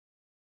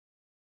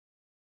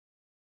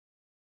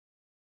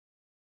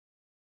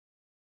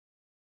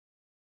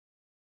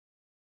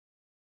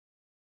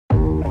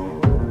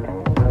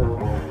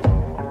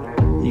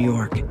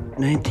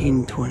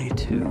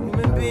1922,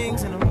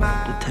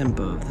 the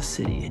tempo of the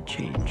city had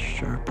changed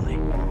sharply.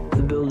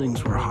 The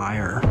buildings were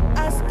higher,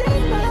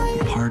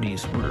 the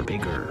parties were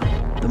bigger,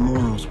 the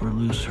morals were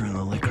looser, and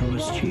the liquor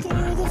was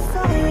cheaper.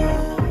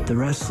 The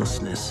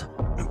restlessness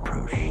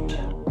approached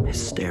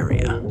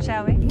hysteria.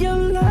 Shall we? Who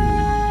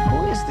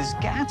is this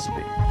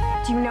Gatsby?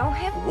 Do you know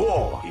him?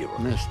 War hero.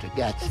 Mr.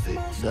 Gatsby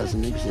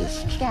doesn't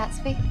exist.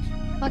 Gatsby?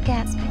 What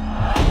Gatsby?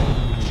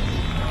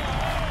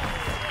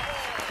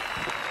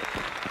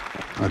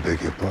 I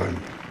beg your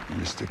pardon.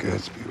 Mr.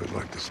 Gatsby would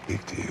like to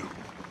speak to you.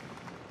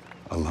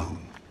 Alone.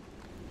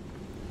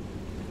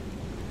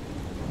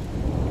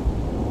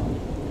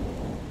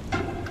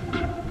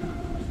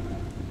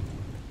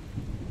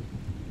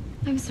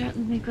 I'm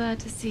certainly glad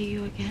to see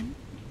you again.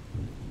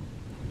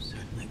 I'm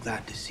certainly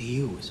glad to see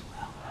you as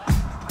well.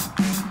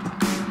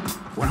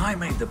 When I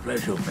made the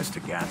pleasure of Mr.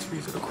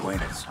 Gatsby's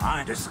acquaintance,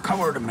 I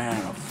discovered a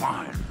man of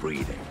fine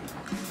breeding.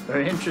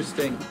 Very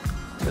interesting.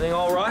 Everything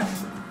all right?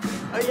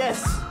 Oh,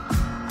 yes.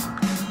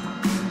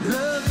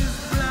 Love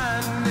is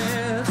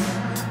blindness.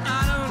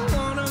 I don't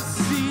wanna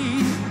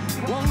see.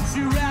 Won't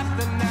you wrap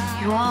the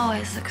night? You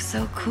always look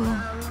so cool.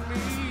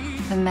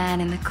 The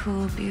man in the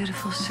cool,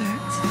 beautiful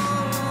shirts.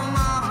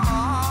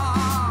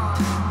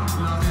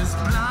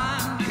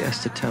 She has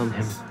to tell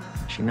him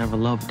she never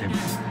loved him.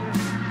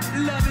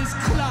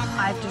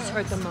 I've just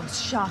heard the most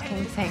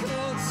shocking thing.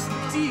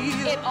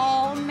 It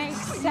all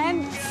makes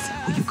sense.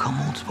 Will you come,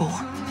 old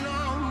sport?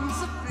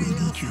 We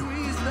need you.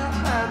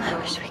 I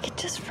wish we could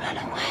just run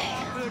away.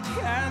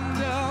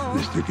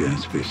 Mr.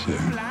 Gatsby, sir.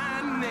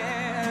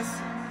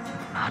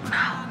 Not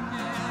now.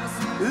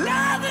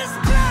 Love is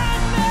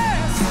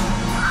blindness.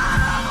 I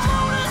don't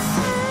wanna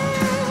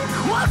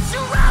see. Won't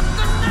you wrap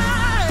the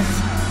night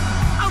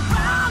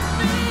around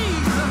me?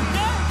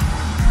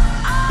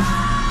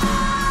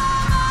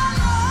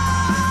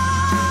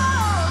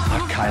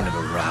 What kind of a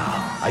row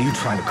are you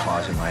trying to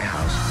cause in my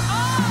house?